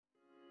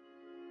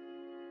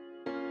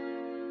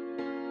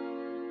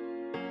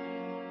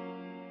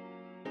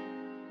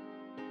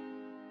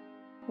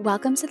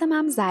Welcome to the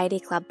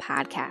Momxiety Club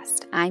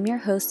podcast. I'm your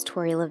host,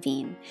 Tori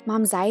Levine.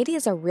 Momxiety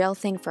is a real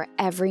thing for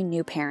every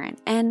new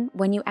parent, and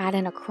when you add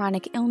in a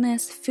chronic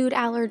illness, food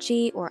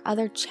allergy, or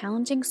other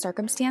challenging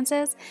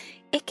circumstances,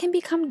 it can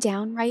become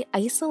downright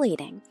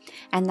isolating.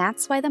 And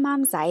that's why the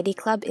Momxiety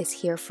Club is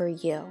here for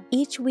you.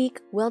 Each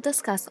week, we'll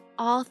discuss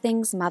all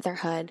things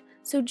motherhood,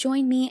 so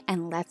join me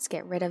and let's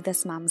get rid of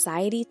this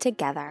momxiety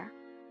together.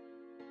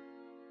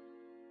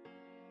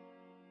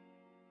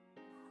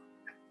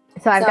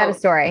 So I've got a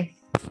story.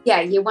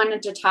 Yeah, you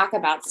wanted to talk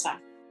about stuff.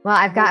 Well,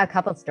 I've got a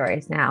couple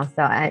stories now,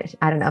 so I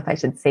don't know if I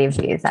should save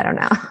these. I don't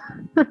know.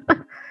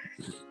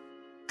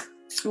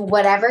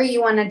 Whatever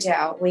you want to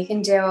do. We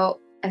can do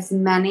as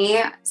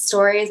many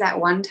stories at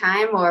one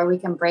time, or we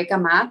can break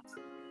them up.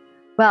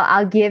 Well,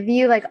 I'll give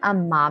you like a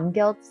mom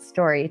guilt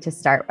story to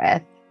start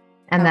with,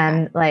 and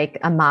then like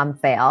a mom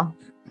fail.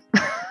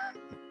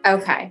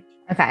 Okay.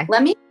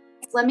 Let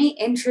me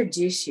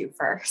introduce you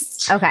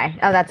first. Okay.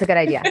 Oh, that's a good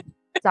idea.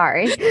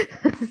 Sorry.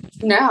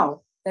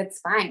 No,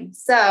 that's fine.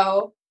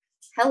 So,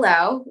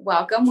 hello,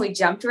 welcome. We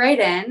jumped right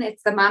in.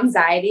 It's the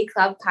Momxiety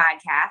Club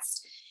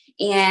podcast,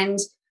 and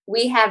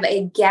we have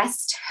a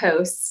guest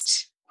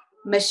host,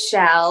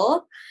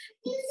 Michelle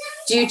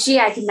Ducey.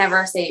 I can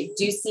never say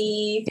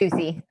Ducey.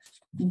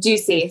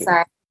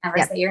 Sorry, I never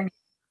say your name.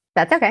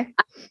 That's okay.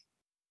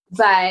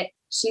 But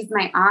she's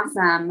my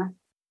awesome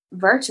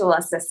virtual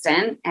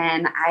assistant,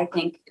 and I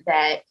think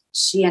that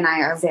she and I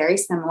are very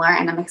similar,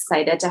 and I'm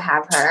excited to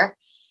have her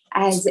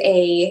as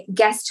a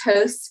guest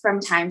host from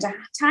time to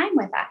time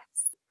with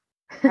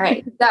us. All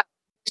right. So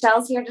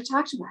Michelle's here to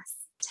talk to us.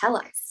 Tell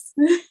us.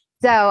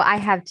 So I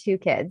have two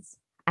kids.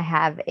 I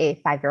have a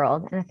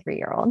 5-year-old and a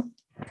 3-year-old.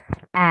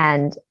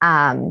 And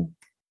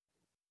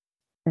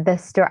the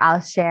story, I'll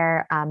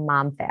share a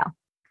mom fail.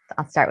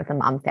 I'll start with a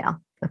mom fail.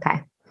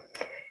 Okay.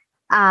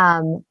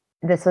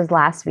 This was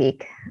last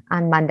week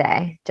on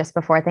Monday, just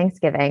before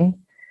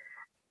Thanksgiving.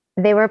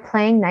 They were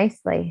playing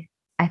nicely,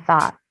 I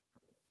thought,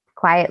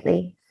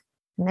 quietly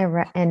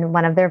in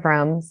one of their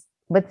rooms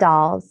with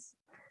dolls.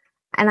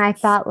 And I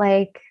thought,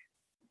 like,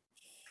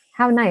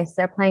 how nice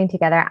they're playing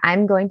together.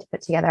 I'm going to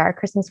put together our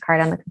Christmas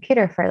card on the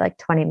computer for like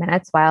 20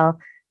 minutes while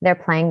they're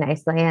playing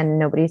nicely and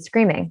nobody's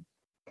screaming.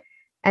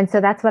 And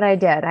so that's what I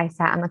did. I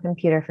sat on the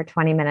computer for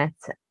 20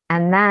 minutes.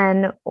 And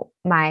then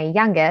my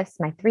youngest,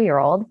 my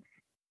 3-year-old,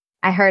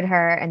 I heard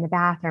her in the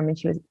bathroom and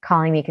she was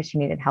calling me because she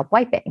needed help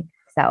wiping.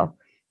 So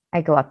I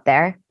go up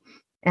there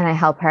and I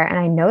help her, and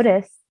I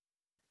notice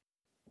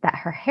that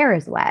her hair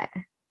is wet.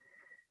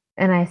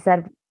 And I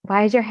said,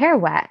 "Why is your hair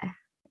wet?"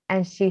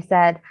 And she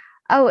said,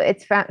 "Oh,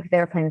 it's from," they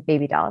were playing with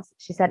baby dolls.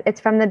 She said, "It's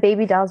from the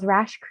baby dolls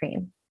rash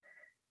cream."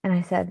 And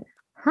I said,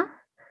 "Huh?"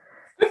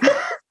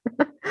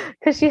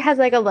 Because she has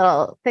like a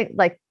little thing,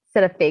 like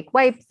set of fake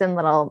wipes and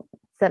little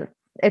set of,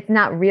 it's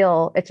not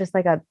real. It's just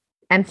like a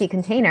empty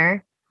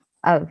container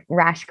of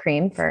rash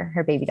cream for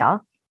her baby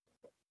doll.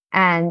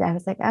 And I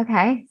was like,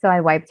 okay. So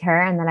I wiped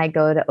her, and then I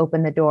go to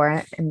open the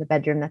door in the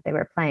bedroom that they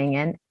were playing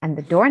in, and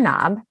the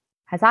doorknob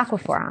has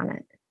Aquaphor on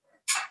it.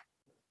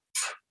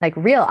 Like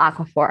real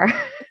Aquaphor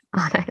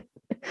on it.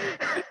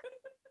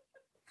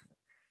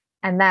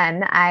 And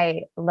then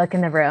I look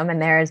in the room,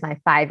 and there is my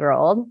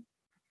 5-year-old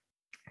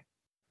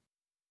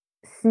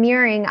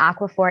smearing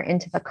Aquaphor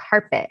into the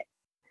carpet.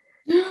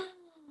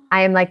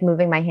 I am like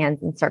moving my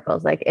hands in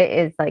circles. Like it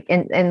is like,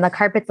 and the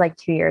carpet's like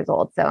 2 years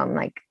old. So I'm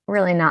like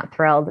really not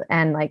thrilled.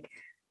 And like,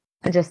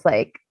 just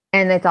like,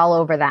 and it's all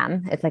over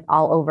them. It's like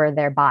all over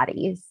their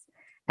bodies.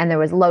 And there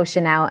was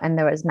lotion out, and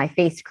there was my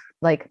face,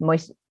 like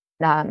moist,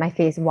 my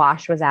face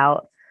wash was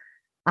out.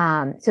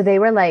 So they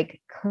were like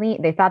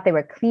clean. They thought they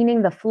were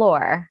cleaning the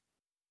floor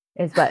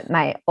is what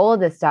my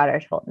oldest daughter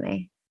told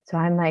me. So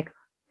I'm like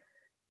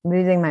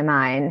losing my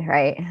mind.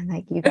 Right. I'm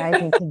like, you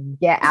guys need to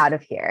get out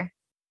of here.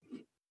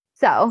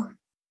 So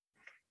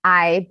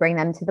I bring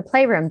them to the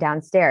playroom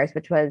downstairs,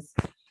 which was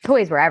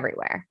toys were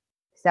everywhere.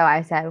 So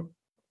I said,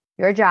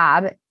 your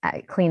job,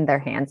 I cleaned their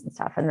hands and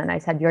stuff. And then I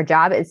said, your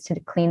job is to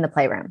clean the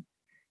playroom.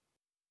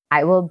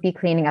 I will be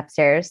cleaning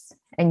upstairs,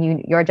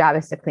 and your job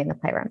is to clean the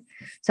playroom.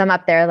 So I'm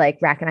up there like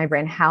racking my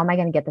brain. How am I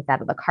going to get this out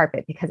of the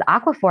carpet? Because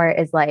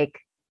Aquaphor is like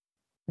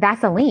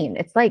Vaseline.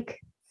 It's like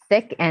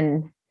thick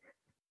and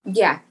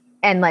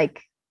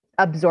like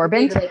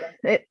absorbent.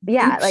 Like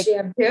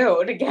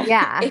shampoo to get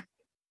it.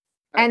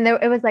 And there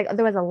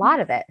was a lot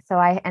of it. So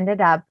I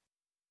ended up,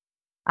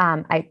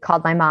 I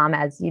called my mom,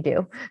 as you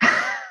do.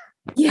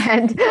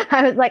 And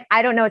I was like,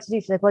 I don't know what to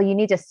do. She's like, well, you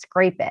need to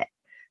scrape it.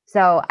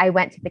 So I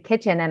went to the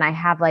kitchen, and I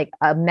have like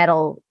a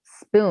metal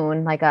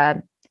spoon, like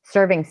a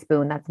serving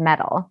spoon that's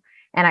metal.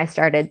 And I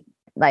started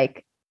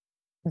like,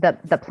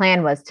 the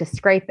plan was to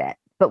scrape it.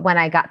 But when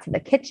I got to the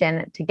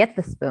kitchen to get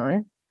the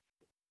spoon,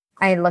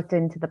 I looked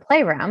into the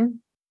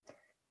playroom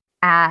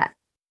at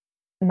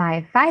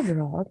my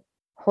 5-year-old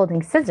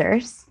holding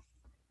scissors,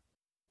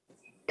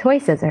 toy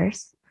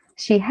scissors.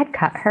 She had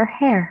cut her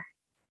hair.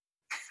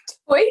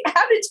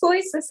 How did toy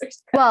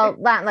scissors cut? Well,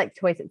 not like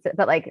toy scissors,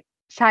 but like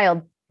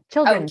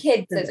children's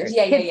kid scissors.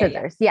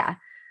 Scissors. Yeah.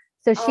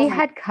 So she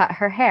had cut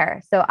her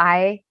hair. So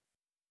I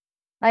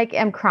like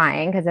am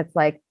crying because it's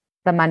like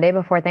the Monday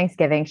before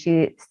Thanksgiving.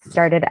 She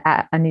started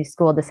at a new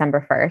school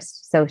December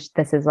 1st. So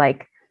this is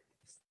like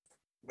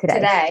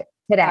today.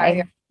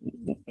 Yeah.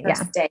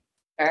 First day.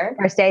 Sure.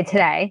 First day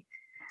today.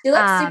 She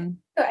looks super cute.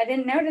 I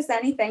didn't notice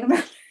anything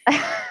about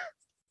it.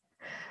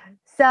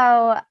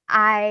 So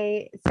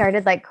I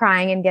started like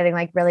crying and getting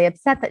like really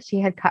upset that she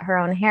had cut her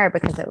own hair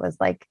because it was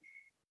like,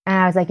 and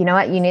I was like, you know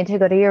what? You need to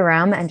go to your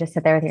room and just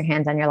sit there with your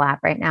hands on your lap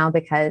right now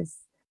because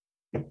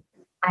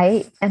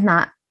I am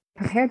not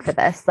prepared for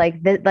this.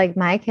 Like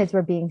my kids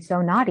were being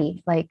so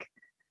naughty,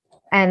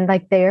 and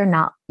like they are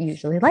not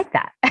usually like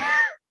that.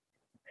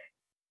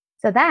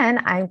 So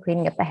then I'm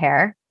cleaning up the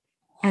hair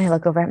and I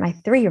look over at my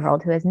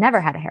 3-year-old who has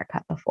never had a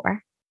haircut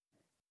before.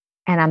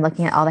 And I'm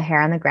looking at all the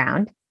hair on the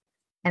ground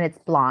and it's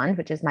blonde,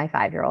 which is my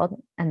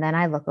 5-year-old. And then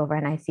I look over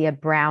and I see a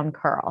brown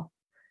curl.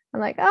 I'm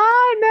like,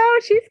 oh no,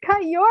 she's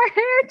cut your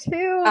hair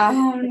too.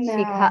 Oh, no.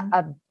 She cut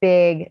a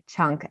big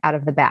chunk out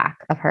of the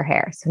back of her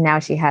hair. So now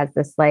she has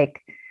this like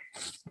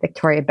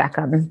Victoria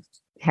Beckham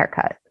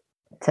haircut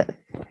to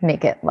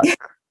make it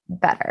look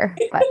better.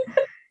 But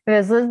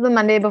this was the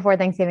Monday before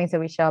Thanksgiving. So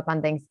we show up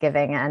on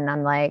Thanksgiving and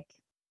I'm like,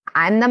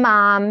 I'm the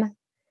mom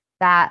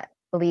that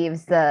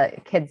leaves the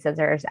kid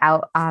scissors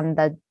out on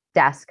the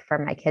desk for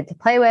my kid to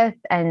play with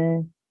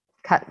and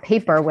cut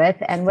paper with.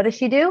 And what does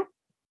she do?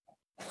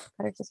 Cut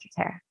her sister's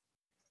hair.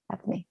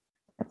 That's me.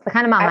 That's the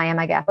kind of mom I am,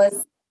 I guess.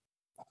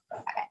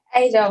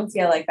 I don't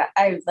feel like that.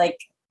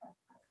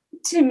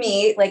 To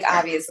me, like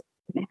obviously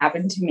it didn't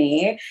happen to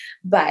me,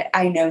 but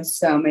I know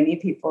so many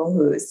people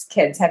whose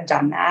kids have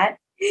done that.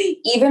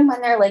 Even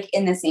when they're like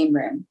in the same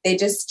room, they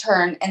just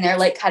turn and they're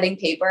like cutting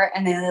paper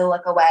and then they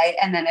look away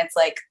and then it's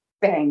like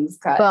bangs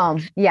cut.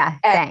 Boom. Yeah.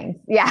 Bangs.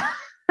 Yeah.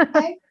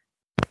 Okay.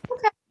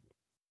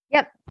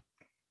 Yep.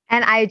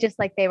 And I just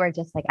like, they were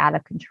just like out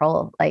of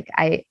control. Like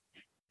I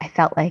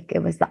felt like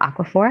it was the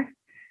Aquaphor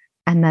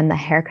and then the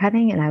hair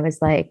cutting. And I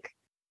was like,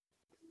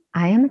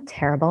 I am a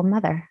terrible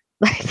mother.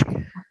 Like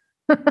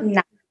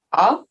not at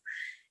all.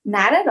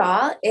 Not at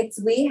all.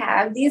 We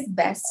have these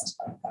best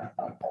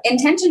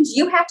intentions.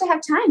 You have to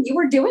have time. You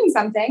were doing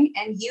something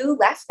and you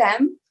left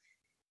them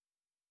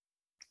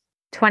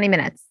 20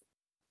 minutes.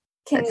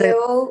 Can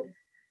you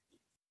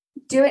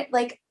do it?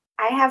 Like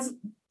I have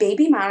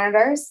baby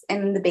monitors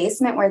in the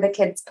basement where the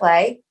kids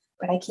play,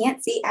 but I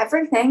can't see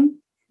everything.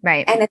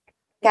 Right. And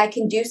I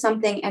can do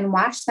something and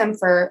watch them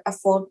for a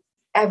full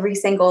every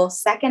single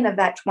second of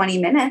that 20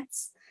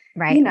 minutes.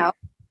 Right. You know,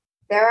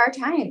 there are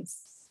times.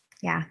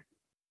 Yeah.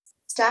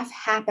 Stuff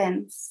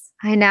happens.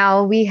 I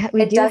know we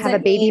do have a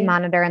baby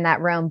monitor in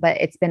that room, but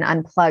it's been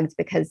unplugged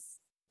because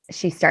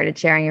she started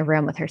sharing a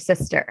room with her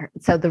sister.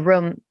 So the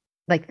room,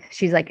 like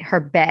she's like, her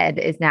bed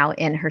is now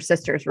in her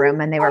sister's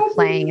room and they were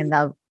playing in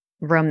the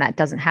room that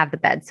doesn't have the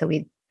bed. So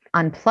we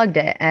unplugged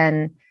it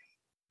and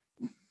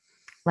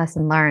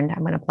lesson learned.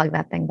 I'm going to plug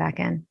that thing back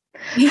in.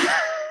 Yeah.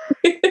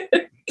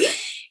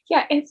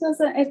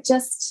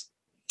 It's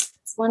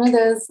one of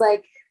those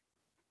like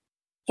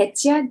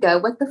hits you, go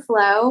with the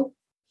flow.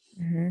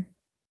 Mm-hmm.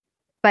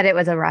 But it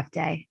was a rough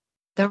day.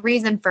 The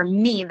reason for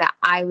me that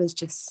I was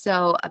just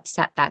so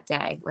upset that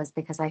day was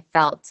because I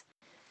felt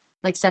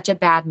like such a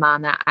bad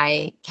mom that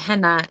I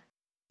cannot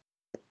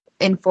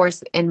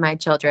enforce in my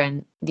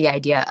children the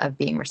idea of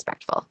being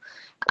respectful.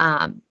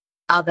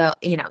 Although,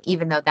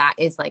 even though that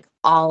is like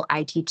all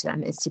I teach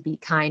them is to be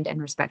kind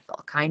and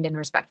respectful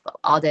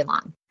all day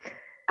long.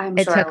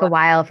 It took a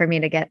while for me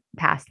to get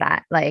past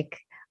that. Like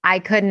I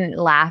couldn't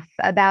laugh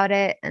about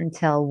it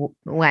until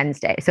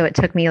Wednesday. So it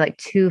took me like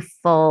 2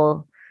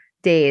 full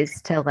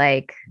days to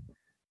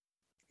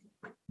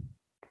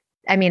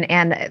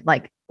and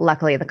like,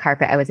 luckily the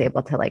carpet, I was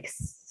able to like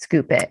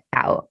scoop it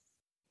out,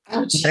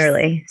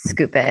 literally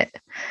scoop it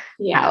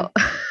out.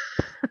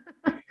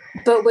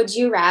 But would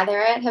you rather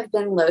it have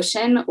been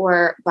lotion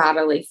or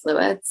bodily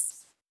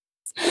fluids?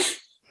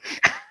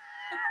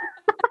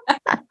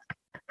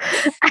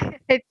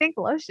 I think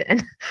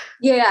lotion.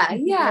 Yeah.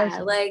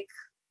 Lotion. Like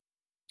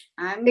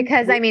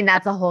because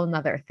that's a whole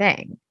nother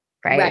thing,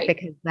 right?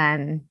 Because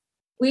then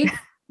we've,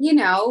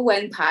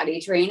 when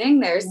potty training,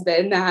 there's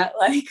been that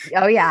like,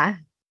 oh yeah,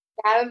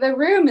 out of the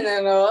room and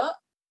then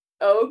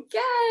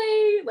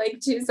okay, like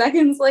 2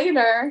 seconds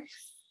later.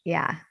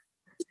 Yeah.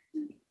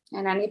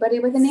 And anybody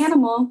with an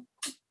animal.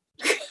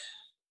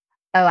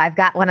 Oh, I've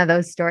got one of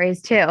those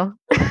stories too.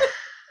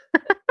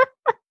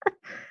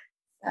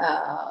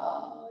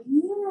 Oh,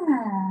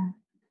 yeah.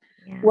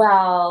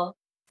 Well,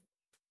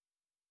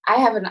 I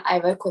have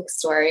a quick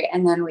story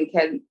and then we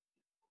can,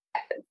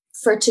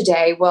 for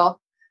today, we'll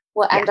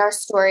end our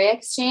story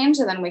exchange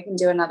and then we can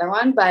do another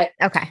one, but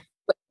okay.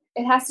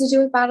 It has to do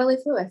with bodily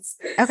fluids.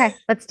 Okay,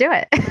 let's do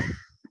it.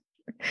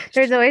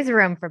 There's always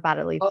room for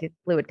bodily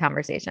fluid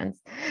conversations.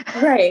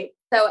 Right.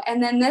 So,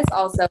 and then this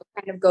also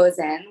kind of goes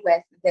in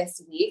with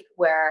this week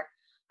where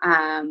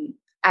I'm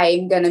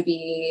going to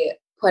be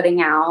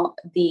putting out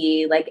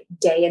the like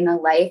day in the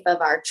life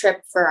of our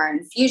trip for our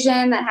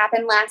infusion that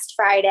happened last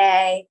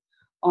Friday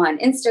on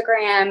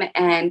Instagram.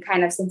 And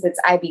kind of since it's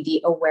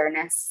IBD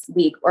awareness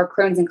week or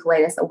Crohn's and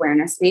colitis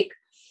awareness week,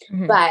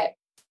 But,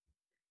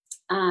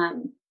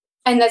 and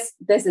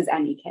this is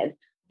any kid.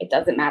 It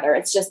doesn't matter.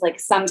 It's just like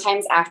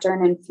sometimes after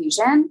an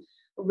infusion,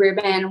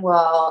 Ruben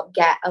will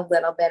get a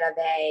little bit of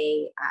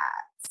a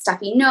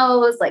stuffy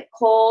nose, like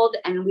cold.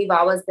 And we've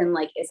always been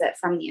like, is it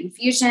from the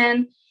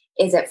infusion?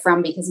 Is it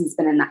from because he's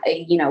been in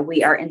the,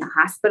 we are in the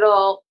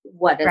hospital?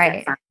 What is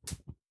it from?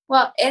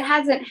 Well, it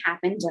hasn't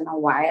happened in a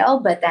while,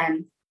 but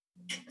then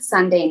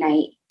Sunday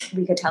night,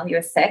 we could tell he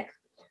was sick.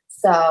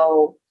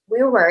 So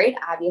we were worried.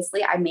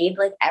 Obviously, I made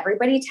like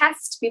everybody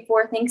test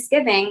before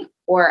Thanksgiving,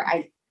 or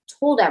I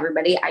told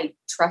everybody. I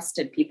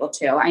trusted people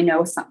too. I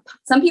know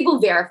some people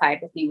verified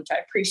with me, which I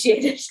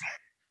appreciated.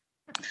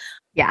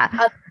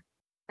 Yeah.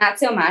 Not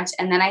so much.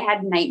 And then I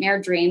had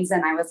nightmare dreams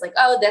and I was like,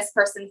 oh, this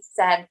person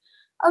said,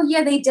 oh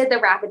yeah, they did the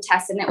rapid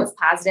test and it was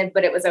positive,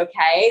 but it was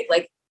okay.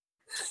 Like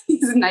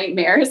these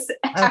nightmares.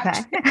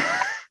 Okay.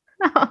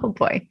 Oh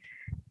boy.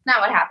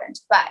 Not what happened,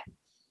 but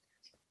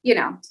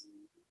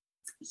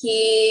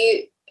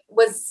he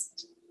was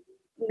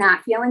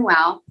not feeling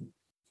well.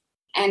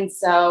 And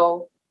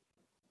so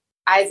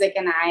Isaac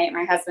and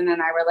my husband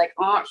and I were like,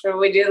 oh, should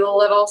we do the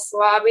little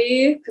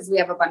swabby? Because we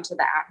have a bunch of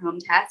the at-home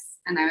tests.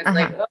 And I was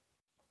like, oh,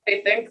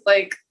 I think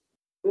like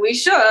we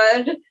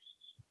should.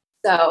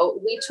 So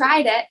we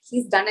tried it.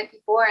 He's done it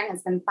before and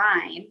has been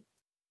fine.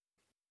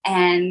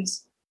 And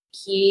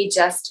he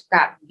just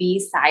got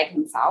beside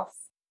himself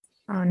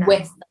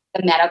with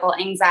the medical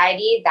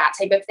anxiety, that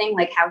type of thing,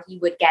 like how he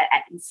would get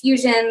at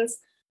infusions.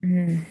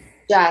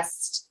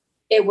 Just,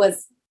 it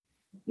was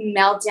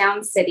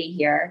meltdown city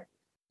here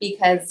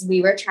because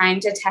we were trying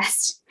to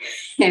test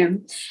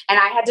him and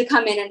I had to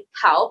come in and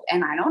help.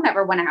 And I don't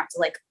ever want to have to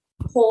like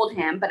hold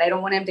him, but I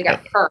don't want him to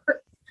get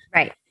hurt.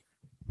 Right.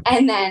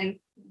 And then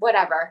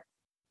whatever.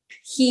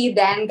 He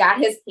then got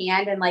his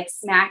hand and like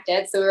smacked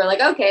it. So we were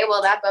like, okay,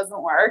 well, that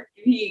doesn't work.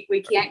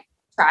 We can't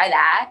try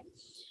that.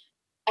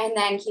 And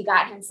then he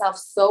got himself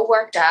so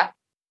worked up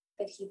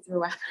that he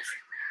threw up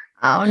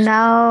everywhere. Oh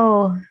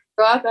no.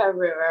 Threw up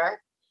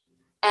everywhere.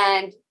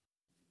 And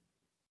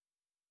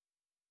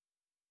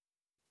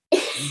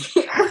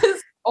it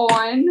was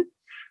on.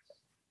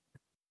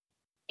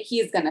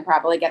 He's going to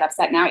probably get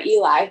upset now.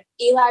 Eli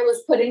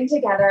was putting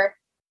together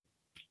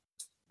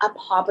a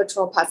Paw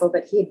Patrol puzzle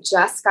that he had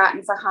just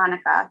gotten for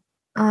Hanukkah.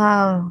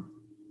 Oh.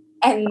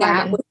 And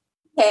that was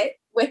hit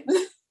with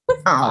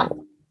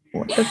oh.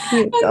 What a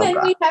cute and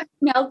then we have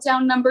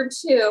meltdown number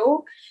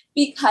 2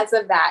 because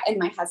of that. And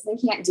my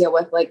husband can't deal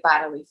with like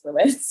bodily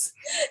fluids.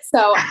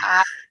 So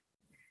I'm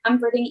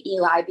comforting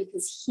Eli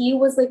because he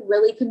was like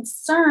really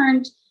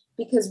concerned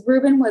because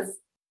Ruben was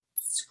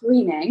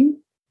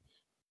screaming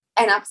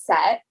and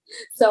upset.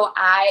 So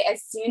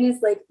as soon as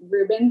like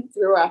Ruben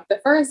threw up the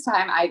first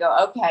time, I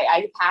go, okay,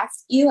 I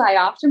passed Eli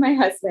off to my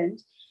husband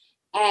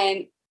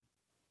and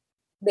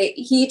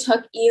he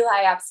took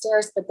Eli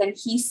upstairs, but then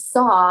he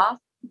saw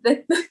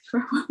that the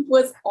throw up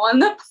was on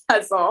the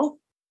puzzle.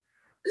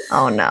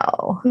 Oh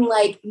no.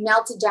 Like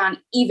melted down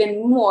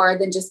even more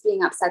than just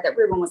being upset that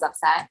Ruben was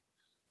upset.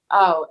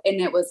 Oh, and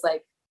it was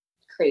like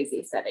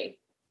crazy city.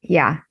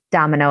 Yeah.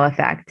 Domino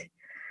effect.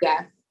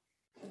 Yeah.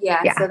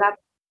 So that.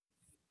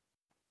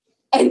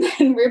 And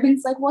then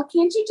Ruben's like, well,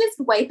 can't you just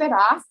wipe it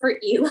off for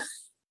Eli?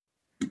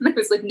 And I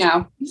was like,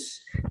 no,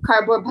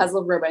 cardboard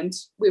puzzle ruined.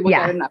 We will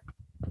get enough.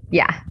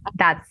 Yeah.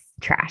 That's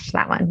trash.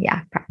 That one.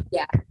 Yeah.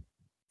 Yeah.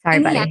 Sorry,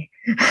 buddy.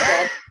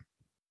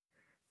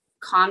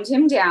 Calmed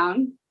him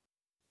down.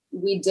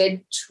 We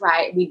did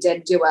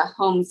do a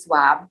home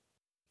swab,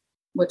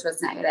 which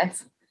was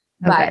negative,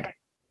 but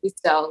we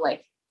still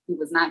he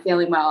was not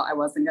feeling well. I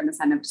wasn't going to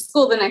send him to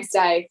school the next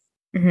day.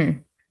 Mm-hmm.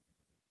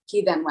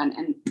 He then went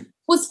and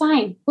was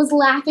fine, was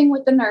laughing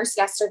with the nurse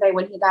yesterday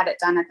when he got it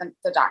done at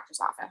the doctor's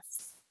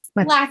office.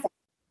 Laughing.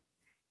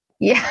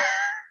 Yeah.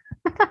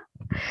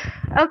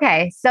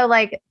 Okay. So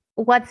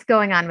what's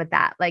going on with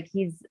that?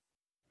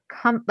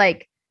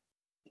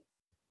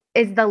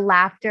 Is the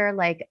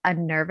laughter a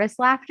nervous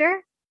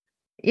laughter?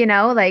 It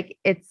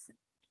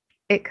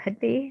could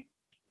be,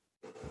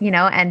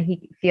 and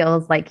he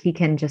feels like he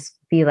can just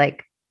be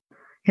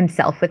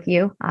himself with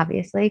you,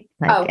 obviously.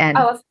 No,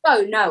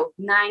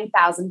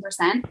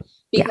 9,000%.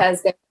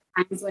 Because there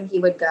were times when he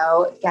would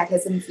go get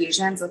his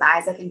infusions with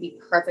Isaac and be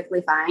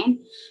perfectly fine.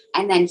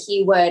 And then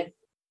he would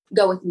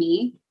go with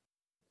me.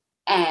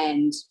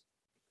 And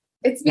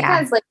it's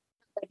because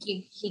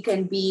he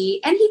can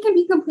be, and he can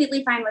be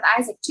completely fine with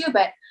Isaac too,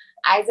 but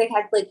Isaac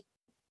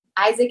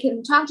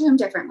can talk to him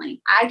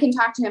differently. I can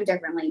talk to him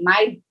differently.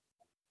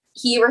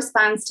 He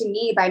responds to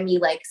me by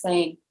me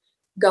saying,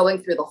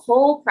 going through the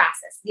whole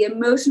process, the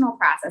emotional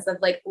process of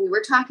we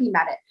were talking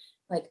about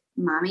it,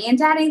 mommy and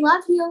daddy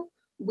love you.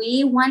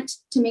 We want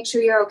to make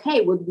sure you're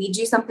okay. Would we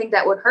do something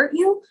that would hurt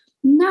you?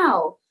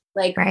 No.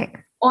 Right.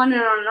 On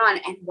and on and on.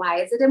 And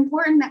why is it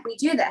important that we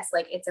do this?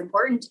 it's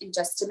important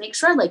just to make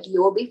sure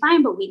you will be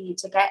fine, but we need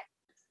to get,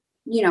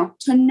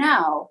 to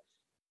know.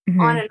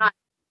 Mm-hmm. On and on.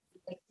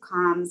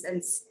 Calms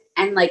and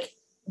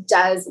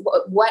does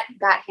what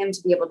got him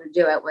to be able to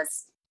do it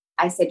was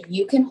I said,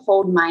 you can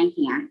hold my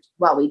hand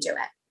while we do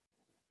it.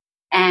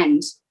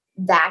 And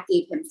that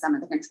gave him some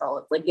of the control,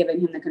 of like giving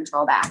him the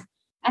control back.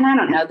 And I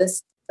don't know,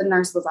 the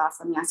nurse was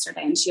awesome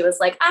yesterday. And she was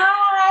like,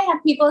 I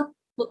have people,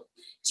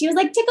 she was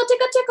like, tickle,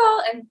 tickle,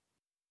 tickle. And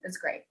it was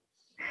great.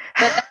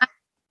 But then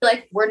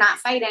like, we're not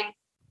fighting.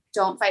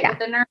 Don't fight with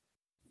the nurse.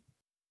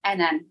 And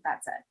then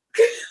that's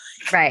it.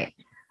 Right.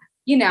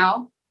 You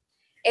know,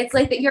 it's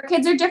like that your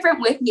kids are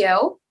different with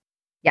you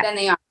than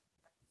they are.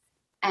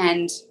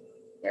 And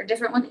they're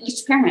different with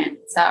each parent.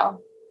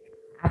 So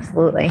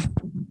absolutely.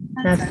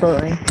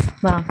 Absolutely.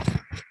 Well,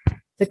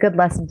 it's a good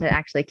lesson to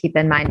actually keep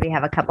in mind. We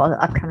have a couple of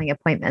upcoming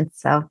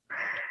appointments. So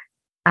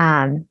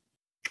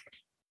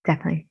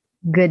definitely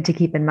good to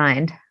keep in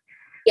mind.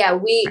 Yeah,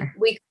 we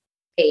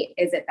debate,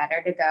 is it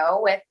better to go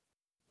with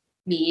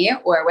me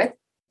or with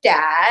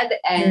dad?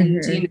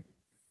 And you know,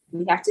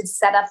 we have to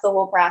set up the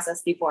whole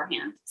process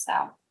beforehand. So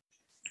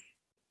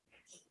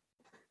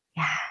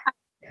yeah.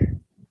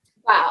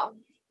 Wow.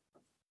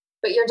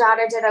 But your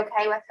daughter did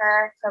okay with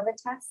her COVID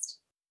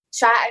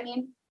shot, I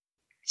mean?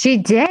 She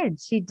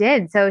did. She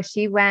did. So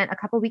she went a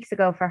couple of weeks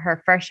ago for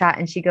her first shot,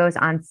 and she goes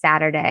on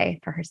Saturday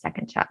for her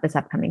second shot. This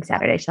upcoming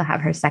Saturday, she'll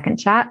have her second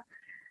shot.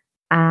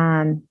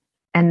 And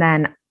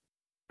then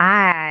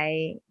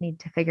I need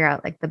to figure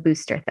out like the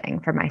booster thing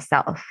for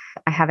myself.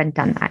 I haven't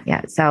done that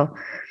yet. So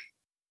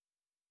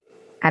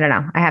I don't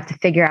know. I have to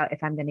figure out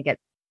if I'm going to get,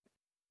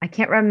 I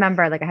can't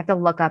remember. Like I have to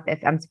look up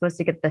if I'm supposed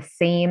to get the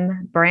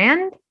same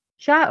brand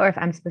shot or if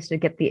I'm supposed to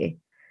get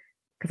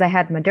because I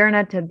had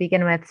Moderna to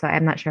begin with. So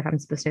I'm not sure if I'm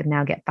supposed to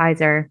now get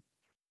Pfizer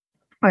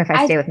or if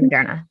I stay with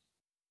Moderna.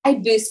 I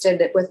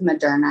boosted it with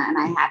Moderna and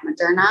I had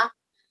Moderna.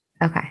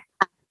 Okay.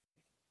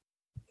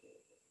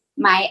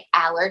 My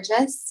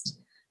allergist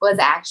was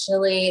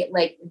actually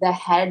like the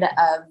head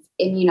of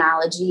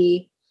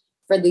immunology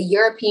for the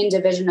European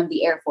division of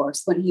the Air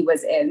Force when he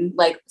was in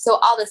so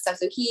all this stuff.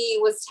 So he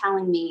was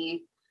telling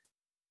me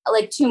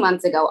like 2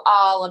 months ago,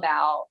 all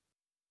about,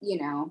 you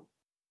know,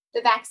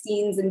 the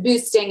vaccines and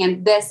boosting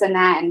and this and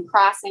that and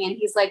crossing. And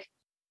he's like,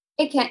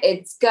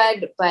 it's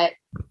good, but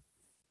you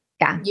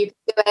can do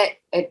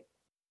it. It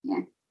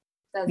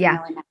doesn't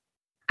really matter.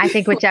 I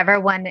think whichever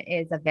one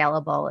is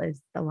available is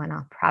the one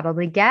I'll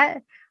probably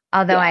get.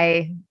 Although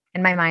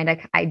in my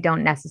mind, I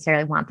don't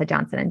necessarily want the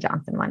Johnson &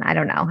 Johnson one. I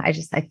don't know. I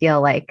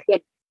feel like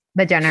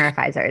Moderna or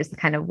Pfizer is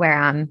kind of where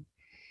I'm.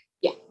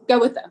 Yeah, go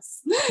with those.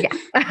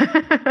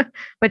 Yeah.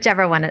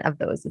 Whichever one of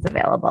those is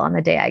available on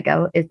the day I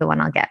go is the one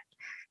I'll get.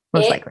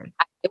 Most likely.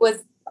 It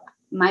was,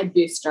 my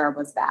booster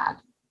was bad.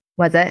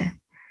 Was it?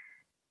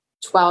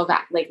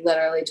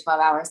 Literally 12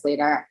 hours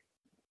later,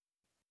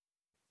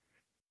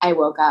 I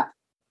woke up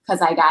because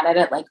I got it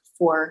at like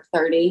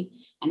 4:30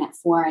 and at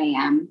 4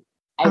 a.m.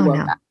 I woke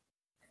up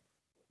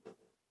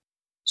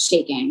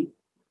shaking.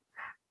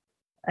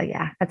 Oh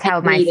yeah. That's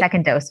how my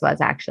second dose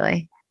was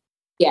actually.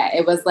 Yeah.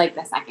 It was like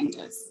the second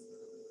dose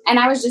and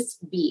I was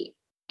just beat.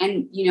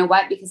 And you know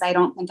what? Because I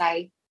don't think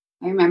I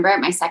remember at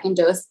my second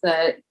dose,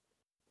 the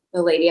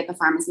lady at the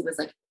pharmacy was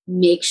like,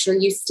 make sure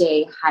you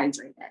stay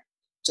hydrated.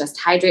 Just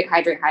hydrate.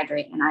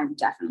 And I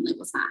definitely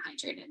was not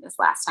hydrated this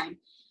last time.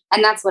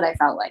 And that's what I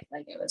felt like.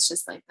 Like it was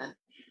just like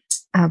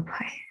oh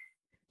boy.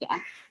 Yeah.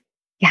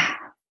 Yeah.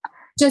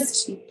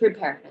 Just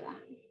prepare for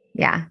that.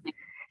 Yeah.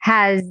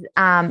 Has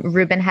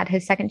Ruben had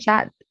his second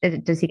shot?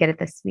 Does he get it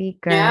this week?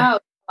 Or? No.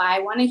 I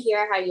want to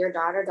hear how your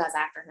daughter does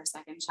after her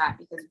second shot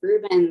because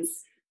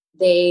Ruben's,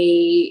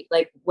 they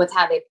with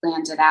how they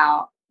planned it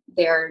out,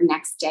 their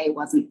next day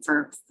wasn't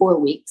for 4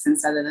 weeks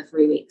instead of the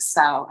 3 weeks.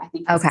 So I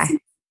think.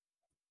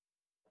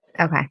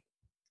 Okay.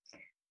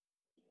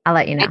 I'll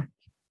let you know.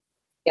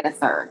 Get a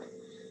third.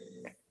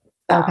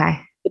 So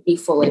to be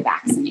fully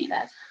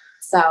vaccinated.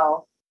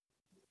 So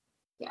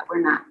yeah,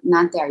 we're not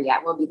there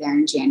yet. We'll be there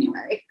in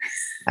January.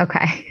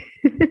 Okay.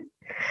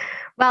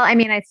 Well, I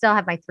mean, I still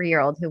have my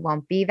 3-year-old who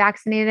won't be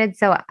vaccinated.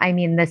 So, I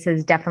mean, this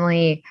is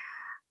definitely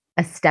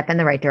a step in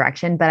the right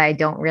direction, but I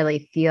don't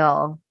really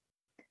feel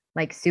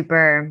like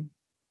super,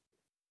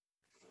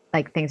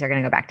 like things are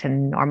going to go back to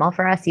normal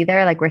for us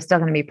either. Like we're still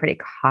going to be pretty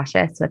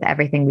cautious with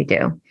everything we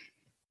do.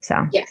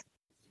 So, yes,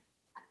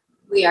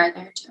 we are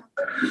there too.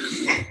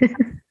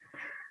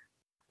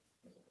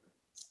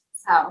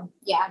 So,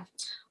 yeah.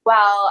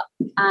 Well,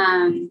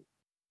 I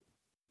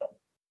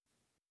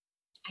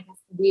guess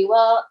we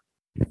will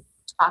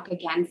talk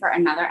again for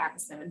another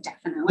episode,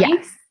 definitely.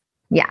 Yes.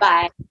 Yeah.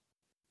 But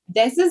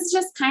this is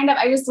just kind of,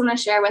 I just want to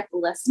share with the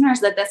listeners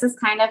that this is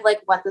kind of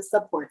like what the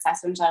support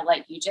sessions are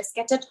like. You just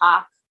get to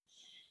talk,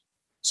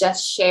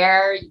 just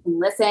share, you can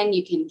listen,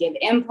 you can give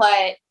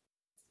input,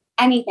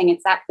 anything.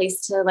 It's that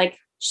place to like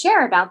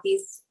share about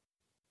these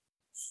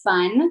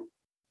fun,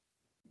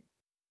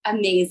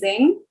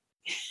 amazing,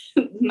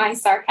 my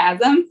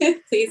sarcasm,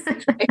 please,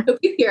 I hope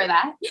you hear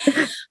that,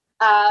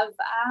 of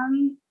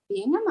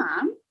being a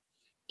mom.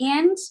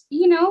 And,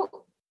 you know,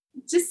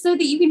 just so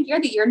that you can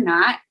hear that you're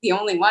not the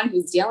only one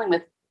who's dealing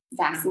with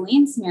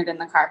Vaseline smeared in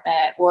the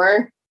carpet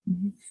or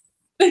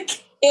the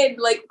kid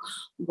like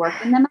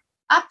working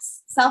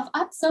themself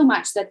up so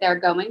much that they're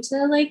going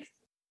to like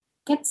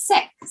get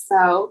sick.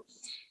 So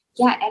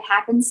yeah, it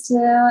happens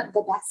to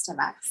the best of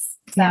us.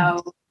 So, Yeah.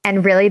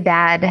 And really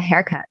bad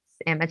haircuts,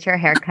 amateur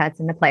haircuts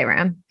in the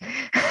playroom.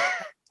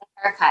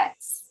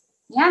 haircuts.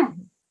 Yeah.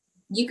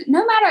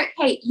 No matter,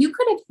 hey, you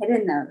could have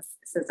hidden those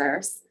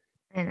scissors.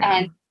 I know.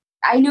 And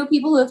I know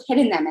people who have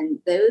hidden them, and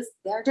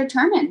they're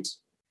determined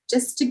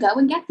just to go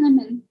and get them.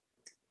 And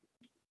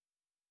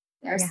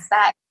there's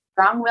that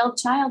strong-willed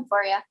child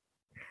for you.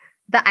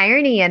 The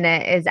irony in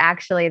it is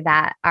actually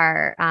that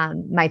our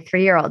my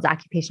 3-year-old's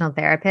occupational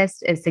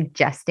therapist is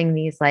suggesting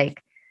these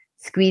like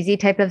squeezy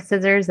type of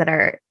scissors that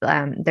are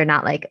they're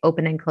not like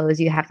open and close.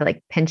 You have to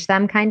like pinch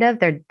them kind of.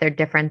 They're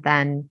different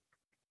than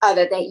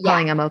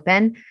pulling them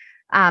open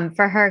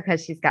for her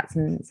because she's got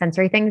some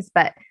sensory things.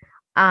 But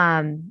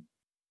I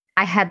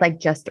had like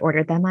just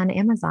ordered them on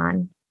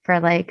Amazon for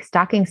like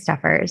stocking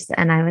stuffers,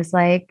 and I was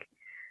like,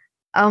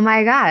 oh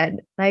my God,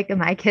 like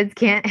my kids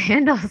can't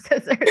handle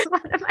scissors.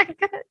 What am I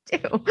going to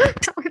do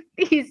with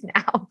these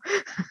now?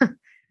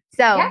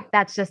 So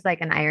that's just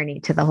like an irony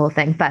to the whole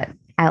thing, but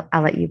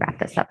I'll let you wrap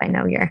this up. I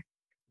know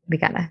we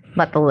got to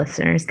let the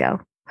listeners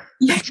go.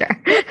 Yeah.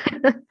 Sure.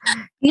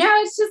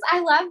 It's just, I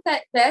love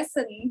that this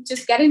and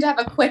just getting to have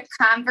a quick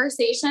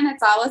conversation.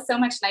 It's always so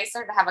much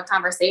nicer to have a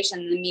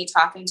conversation than me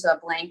talking to a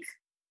blank,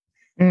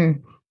 So.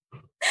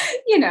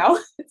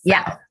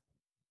 Yeah.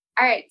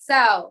 All right.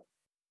 So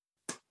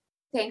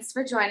thanks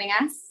for joining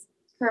us.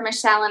 For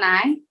Michelle and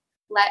I,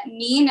 let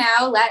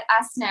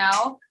us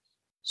know,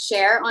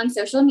 share on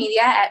social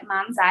media at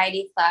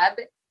Momxiety Club,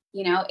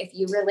 if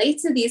you relate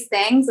to these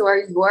things or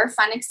your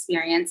fun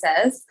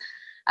experiences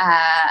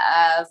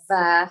of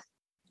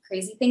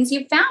crazy things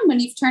you've found when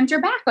you've turned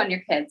your back on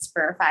your kids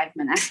for 5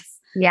 minutes.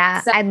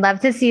 Yeah. So, I'd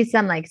love to see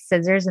some like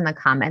scissors in the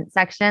comment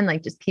section,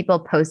 like just people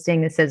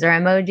posting the scissor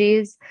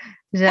emojis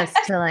just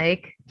to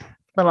like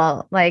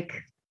little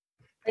like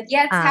it's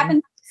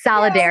happened.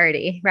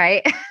 Solidarity,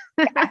 right?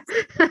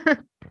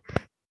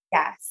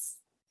 Yes.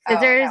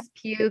 Scissors,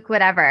 puke,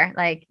 whatever.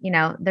 Like,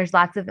 there's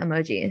lots of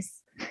emojis.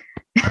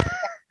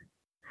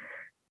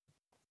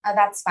 Oh,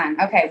 that's fun.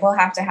 Okay. We'll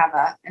have to have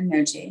a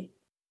emoji.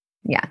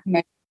 Yeah.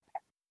 All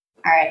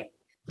right.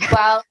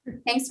 Well,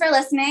 thanks for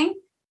listening.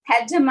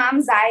 Head to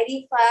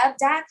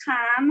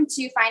momxietyclub.com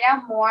to find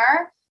out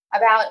more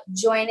about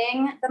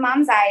joining the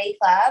Momxiety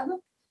Club.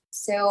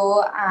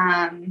 So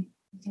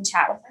you can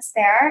chat with us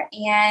there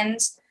and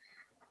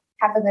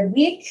have a good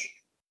week.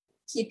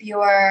 Keep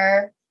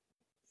your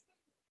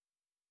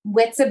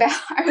wits about.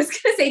 I was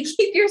going to say,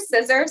 keep your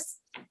scissors.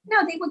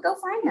 No, they would go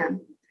find them.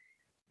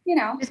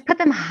 Just put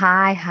them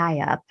high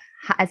up,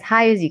 as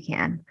high as you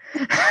can.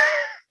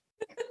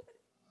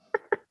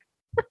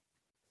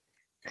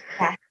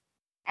 Yeah.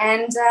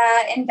 And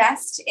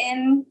invest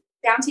in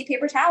Bounty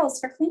paper towels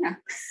for cleanup.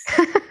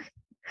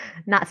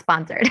 Not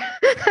sponsored,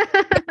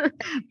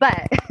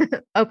 but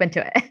open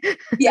to it.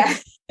 Yeah.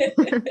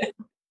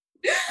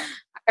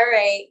 All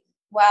right.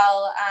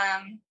 Well,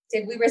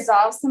 did we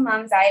resolve some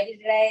momxiety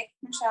today,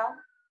 Michelle?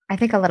 I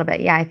think a little bit.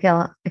 Yeah, I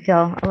feel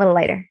a little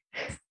lighter.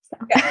 So.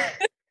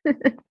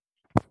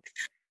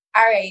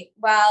 All right.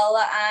 Well,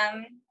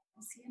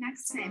 we'll see you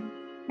next time.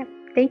 Yep.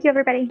 Thank you,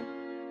 everybody.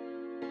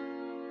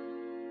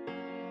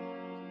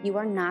 You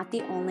are not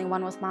the only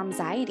one with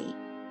momxiety.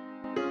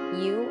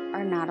 You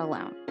are not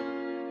alone,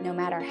 no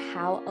matter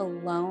how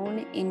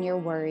alone in your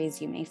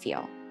worries you may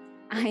feel.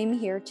 I'm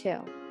here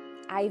too.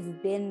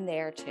 I've been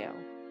there too.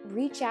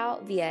 Reach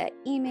out via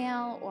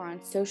email or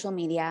on social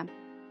media.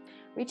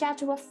 Reach out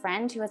to a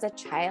friend who has a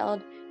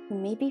child who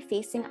may be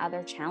facing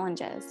other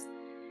challenges.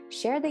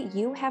 Share that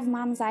you have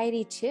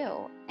momxiety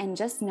too, and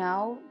just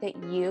know that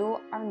you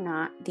are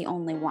not the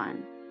only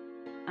one.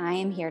 I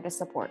am here to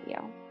support you.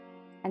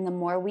 And the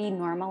more we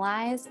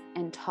normalize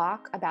and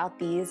talk about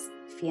these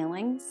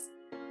feelings,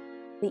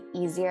 the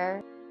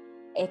easier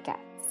it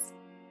gets.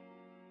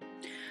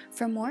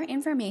 For more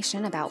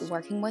information about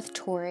working with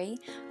Tori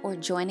or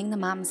joining the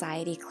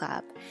Momxiety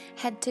Club,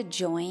 head to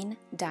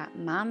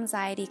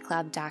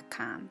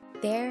join.momxietyclub.com.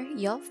 There,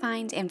 you'll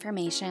find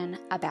information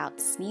about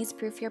Sneeze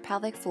Proof Your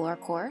Pelvic Floor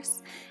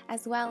course,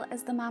 as well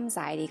as the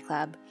Momxiety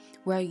Club,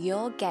 where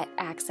you'll get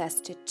access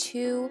to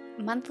 2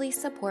 monthly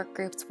support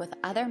groups with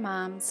other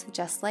moms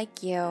just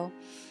like you,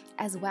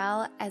 as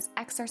well as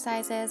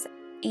exercises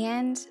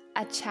and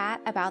a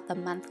chat about the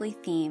monthly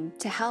theme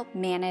to help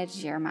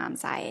manage your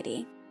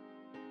momxiety.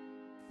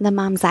 The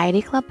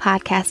Momxiety Club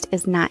podcast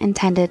is not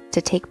intended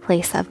to take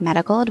place of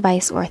medical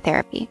advice or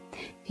therapy.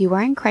 If you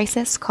are in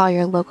crisis, call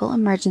your local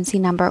emergency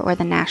number or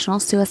the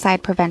National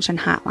Suicide Prevention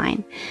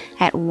Hotline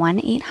at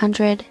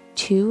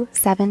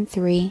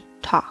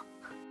 1-800-273-TALK.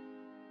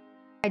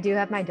 I do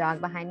have my dog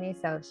behind me,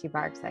 so if she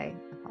barks, I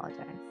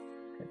apologize.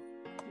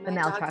 The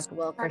mail truck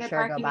will for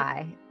sure go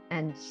by,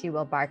 and she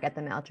will bark at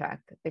the mail truck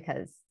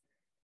because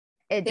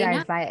it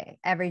drives by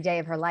every day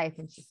of her life,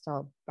 and she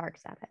still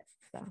barks at it.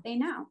 So they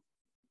know.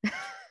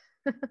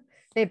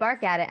 They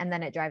bark at it and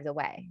then it drives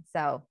away.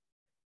 So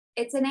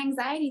it's an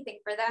anxiety thing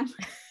for them.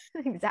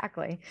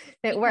 Exactly.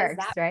 It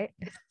works, right?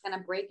 It's going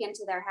to break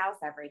into their house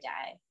every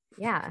day.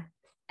 Yeah.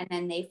 And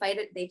then they fight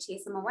it. They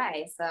chase them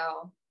away.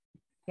 So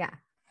yeah.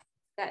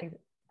 good.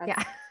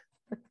 Yeah.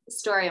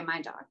 story of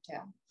my dog too.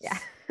 Yeah.